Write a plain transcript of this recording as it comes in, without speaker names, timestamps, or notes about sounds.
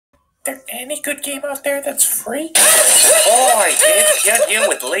there any good game out there that's free? Boy, kid, you're new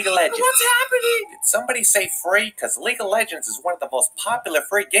with League of Legends. What's happening? Did somebody say free? Because League of Legends is one of the most popular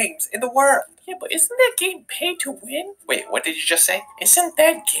free games in the world. Yeah, but isn't that game pay to win? Wait, what did you just say? Isn't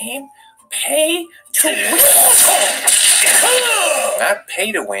that game pay to win? Not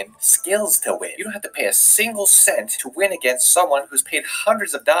pay to win, skills to win. You don't have to pay a single cent to win against someone who's paid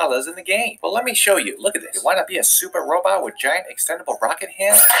hundreds of dollars in the game. Well, let me show you. Look at this. You want to be a super robot with giant extendable rocket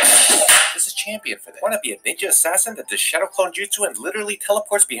hands? There's a champion for that. Want to be a ninja assassin that does shadow clone jutsu and literally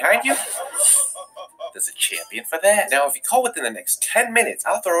teleports behind you? There's a champion for that. Now, if you call within the next 10 minutes,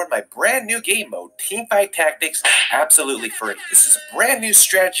 I'll throw in my brand new game mode, Teamfight Tactics, absolutely free. This is a brand new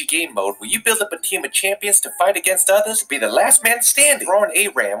strategy game mode where you build up a team of champions to fight against others, be the last man standing. Throw an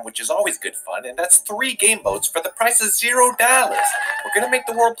ARAM, which is always good fun, and that's 3 game modes for the price of $0. We're gonna make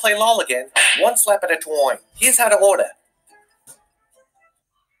the world play LOL again, one slap at a time. Here's how to order.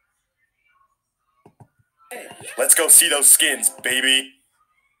 Let's go see those skins, baby.